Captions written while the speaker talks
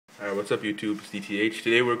Alright, what's up YouTube? It's DTH.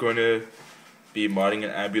 Today we're going to be modding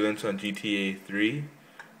an ambulance on GTA3.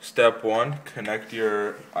 Step 1, connect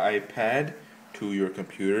your iPad to your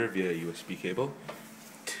computer via USB cable.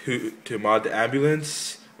 To mod the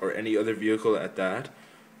ambulance or any other vehicle at that,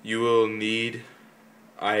 you will need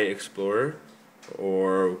iExplorer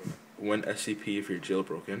or WinSCP if you're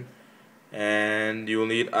jailbroken. And you will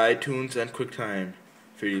need iTunes and QuickTime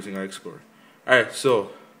if you're using iExplorer. Alright,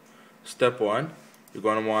 so step 1. You're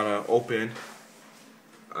going to want to open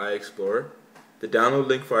iExplorer. The download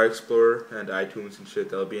link for iExplorer and iTunes and shit,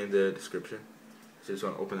 that'll be in the description. So just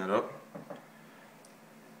want to open that up.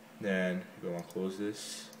 Then you're going to want to close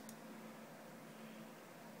this.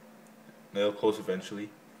 It'll close eventually.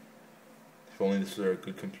 If only this was a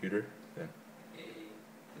good computer. Then.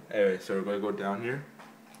 Anyway, so we're going to go down here.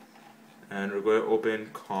 And we're going to open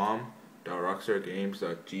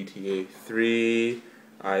com.rockstargames.gta3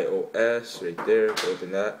 iOS right there.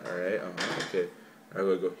 Open that. Alright, okay. I'm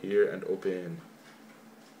going to go here and open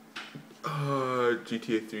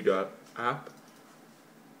GTA3.app.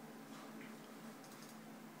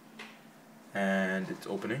 And it's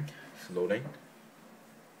opening. It's loading.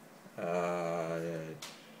 Try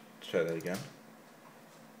that again.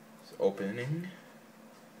 It's opening.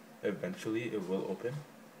 Eventually it will open.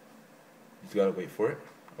 You just gotta wait for it.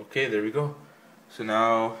 Okay, there we go. So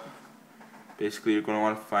now basically you're going to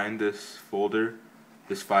want to find this folder,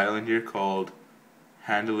 this file in here called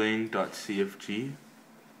handling.cfg.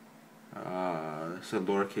 It's a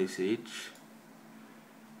lowercase h.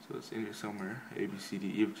 So it's in here somewhere. A, B, C, D,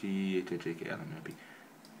 E, F, G, H, I, J, K, L, M, N, P.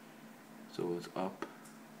 So it's up.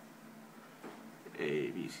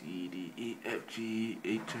 A, B, C, D, E, F, G,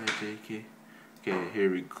 H, I, J, K. Okay,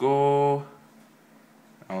 here we go.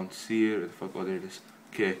 I don't see it. Where the fuck? Oh, there it is.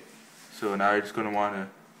 Okay, so now you're just going to want to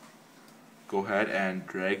go ahead and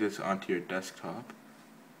drag this onto your desktop,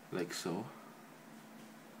 like so.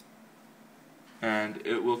 And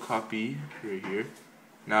it will copy right here.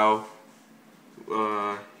 Now,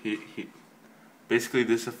 basically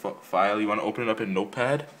this is a file. You want to open it up in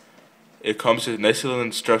Notepad. It comes with nice little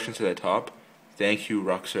instructions at the top. Thank you,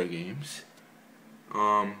 Rockstar Games.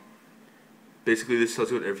 Basically this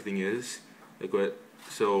tells you what everything is. Like what?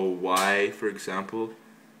 So Y, for example,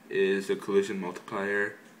 is the collision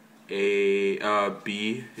multiplier. B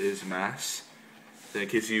is mass. Then in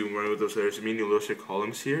case you run with those letters, you'll notice your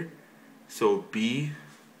columns here. So B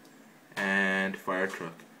and fire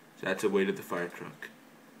truck. So that's the weight of the fire truck,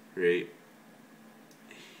 right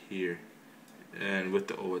here, and with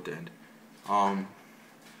the O at the end.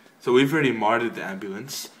 So we've already modded the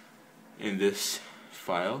ambulance in this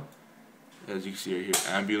file, as you can see right here.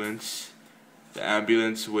 Ambulance. The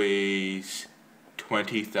ambulance weighs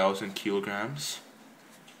 20,000 kilograms.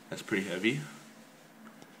 That's pretty heavy.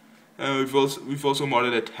 We've also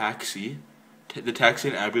modded a taxi. The taxi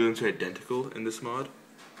and ambulance are identical in this mod.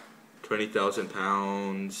 20,000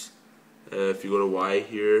 pounds. If you go to Y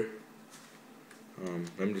here,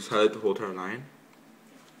 let me just highlight the whole entire line.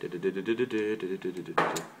 Okay,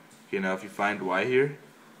 now if you find Y here,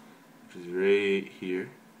 which is right here,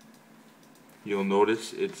 you'll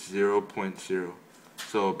notice it's 0.0.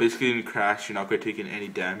 So basically, in a crash, you're not going to take in any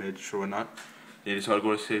damage or whatnot. You just want to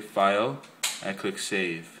go to save file and click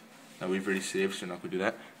save. Now we've already saved, so you're not going to do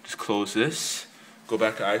that. Just close this, go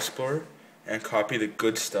back to iExplorer, and copy the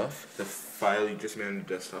good stuff, the file you just made on the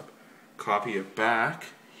desktop. Copy it back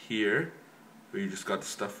here, where you just got the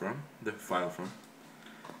stuff from, the file from.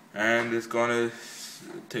 And it's going to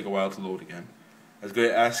take a while to load again. I was going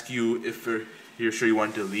to ask you if you're sure you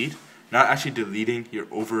want to delete. Not actually deleting, you're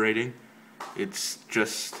overwriting. It's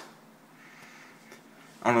just,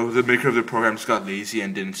 I don't know, the maker of the program just got lazy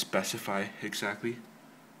and didn't specify exactly.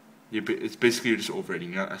 It's basically you're just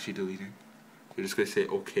overwriting, you're not actually deleting. You're just going to say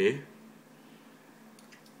OK.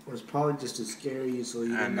 Or it's probably just to scare you so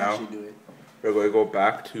you don't actually do it. We're going to go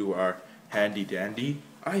back to our handy dandy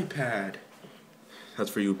iPad. That's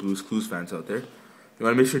for you Blue's Clues fans out there. You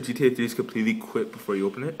want to make sure GTA 3 is completely quit before you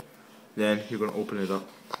open it. Then you're going to open it up.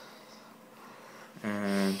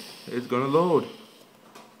 And it's going to load.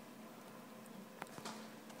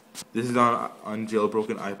 This is on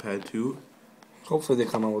jailbroken iPad 2. Hopefully they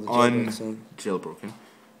come out with a jailbreak soon. Jailbroken.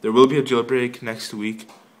 There will be a jailbreak next week.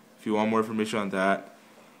 If you want more information on that,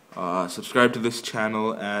 subscribe to this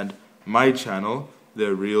channel and my channel,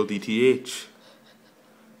 The Real DTH.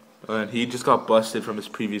 And he just got busted from his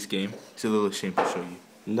previous game. It's a little ashamed to show you.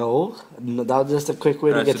 No, that was just a quick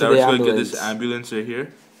way to get so to the ambulance. Get this ambulance right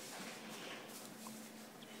here.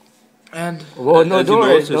 And whoa, no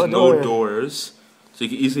doors. There's no doors. So So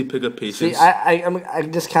you can easily pick up patients. See, I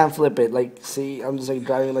just can't flip it. Like, see, I'm just like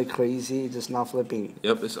driving like crazy, just not flipping.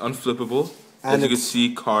 Yep, it's unflippable. And as you can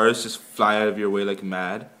see, cars just fly out of your way like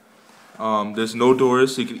mad. There's no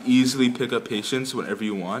doors, so you can easily pick up patients whenever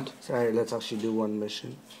you want. Sorry, let's actually do one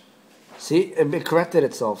mission. See, it corrected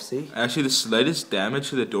itself, see? Actually, the slightest damage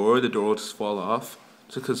to the door will just fall off.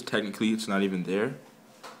 Just because technically it's not even there.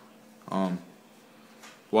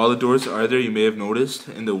 While the doors are there, you may have noticed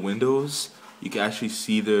in the windows, you can actually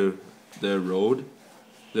see the road.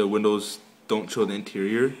 The windows don't show the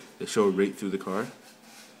interior. They show right through the car.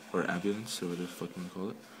 Or ambulance, or whatever the fuck you want to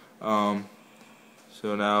call it.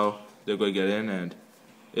 So now they're going to get in, and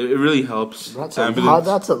it really helps. That's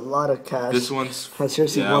a lot of cash. This one's...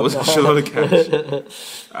 Yeah, I wasn't sure a lot of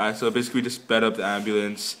cash. So basically just sped up the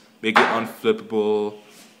ambulance, make it unflippable.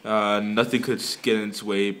 Nothing could get in its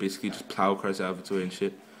way. Basically just plow cars out of its way and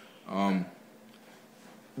shit.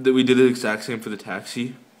 We did the exact same for the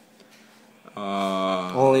taxi.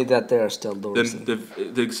 Only that there are still doors.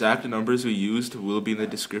 The exact numbers we used will be in the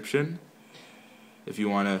description. If you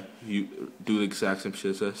want to do the exact same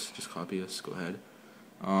shit as us, just copy us, go ahead.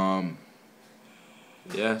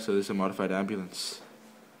 Yeah, so there's a modified ambulance.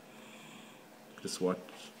 Just watch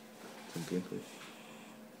some gameplay.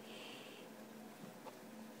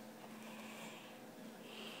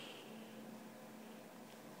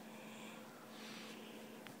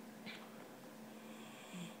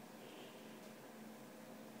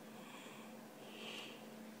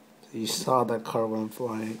 You saw that car went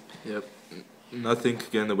flying. Yep. Nothing could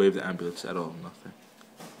get in the way of the ambulance at all. Nothing.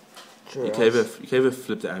 Sure, you can't even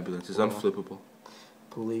flip the ambulance. It's unflippable.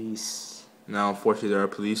 Police. Now, unfortunately, there are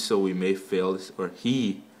police, so we may fail this, or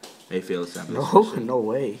he may fail this ambulance. No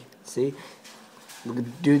way. See? The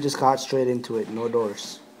dude just got straight into it. No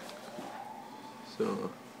doors.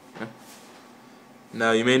 So, yeah.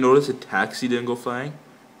 Now, you may notice the taxi didn't go flying.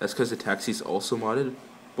 That's because the taxi is also modded.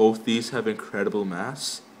 Both these have incredible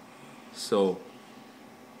mass. So,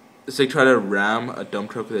 it's like trying to ram a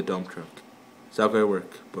dump truck with a dump truck. It's not going to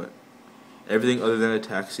work, but everything other than a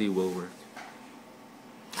taxi will work.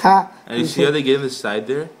 Ha! And you see how they get in the side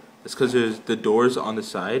there? It's because there's the doors on the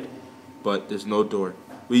side, but there's no door.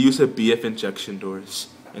 We use the BF injection doors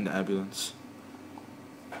in the ambulance.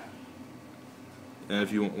 And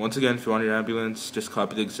if you want your ambulance, just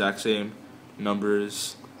copy the exact same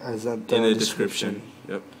numbers in the description.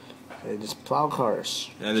 Yep. Okay, just plow cars.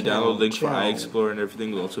 And the download link for iExplorer and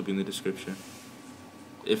everything will also be in the description.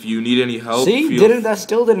 If you need any help, that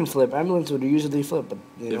still didn't flip. Ambulance would usually flip, but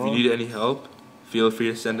if you need any help, feel free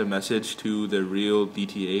to send a message to the real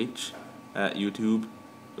GTAIII at YouTube.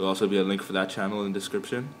 There'll also be a link for that channel in the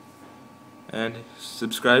description. And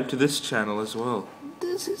subscribe to this channel as well.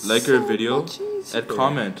 Like our video and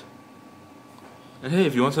comment. And hey,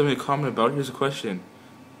 if you want something to comment about, here's a question.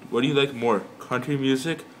 What do you like more, country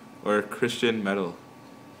music or Christian metal?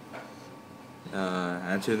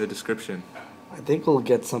 Answer in the description. I think we'll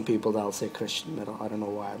get some people that'll say Christian metal. I don't know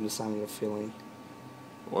why. I'm just having a feeling.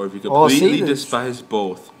 Or if you completely despise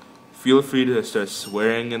both, feel free to start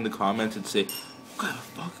swearing in the comments and say, "What kind of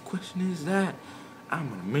fucking question is that?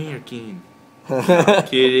 I'm an American." I'm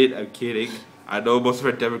kidding. I know most of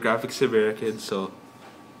our demographics are American, so.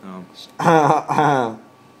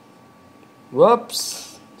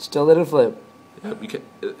 Whoops! Still didn't flip. Yeah, we can.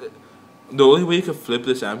 The only way you can flip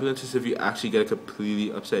this ambulance is if you actually get it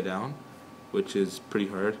completely upside down, which is pretty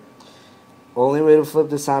hard. Only way to flip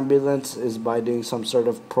this ambulance is by doing some sort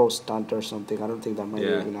of pro stunt or something. I don't think that might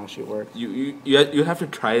even actually work. You have to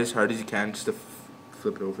try as hard as you can just to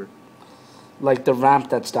flip it over. Like the ramp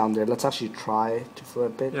that's down there. Let's actually try to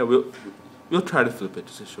flip it. Yeah, we'll try to flip it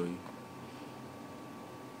just to show you.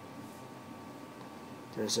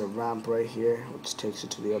 There's a ramp right here, which takes you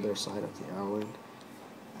to the other side of the island.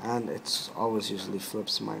 And it's always usually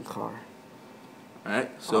flips my car.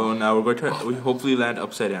 Alright, so now we're going to we hopefully land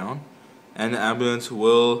upside down. And the ambulance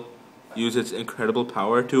will use its incredible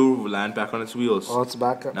power to land back on its wheels. Oh, it's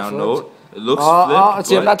back. Now note, it looks flipped.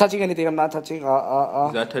 See, I'm not touching anything. I'm not touching. He's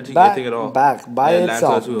not touching anything at all. Back by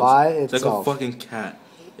itself. It's like a fucking cat.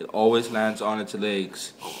 It always lands on its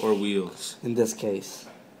legs or wheels. In this case.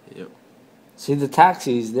 Yep. See, the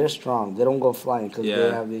taxis, they're strong. They don't go flying because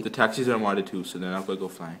they have the taxis are modded too, so they're not going to go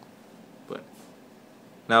flying. But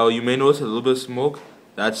now you may notice a little bit of smoke.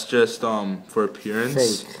 That's just for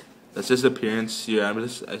appearance. Fake. That's just appearance. Your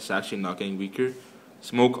ambulance is actually not getting weaker.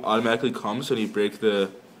 Smoke automatically comes when you break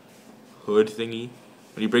the hood thingy.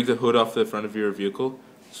 When you break the hood off the front of your vehicle,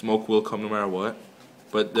 smoke will come no matter what.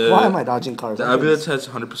 But why am I dodging cars? The ambulance has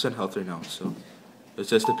 100% health right now, so it's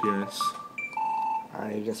just appearance.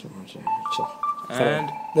 Alright, I guess we're going to chill. And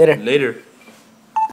Later. Later.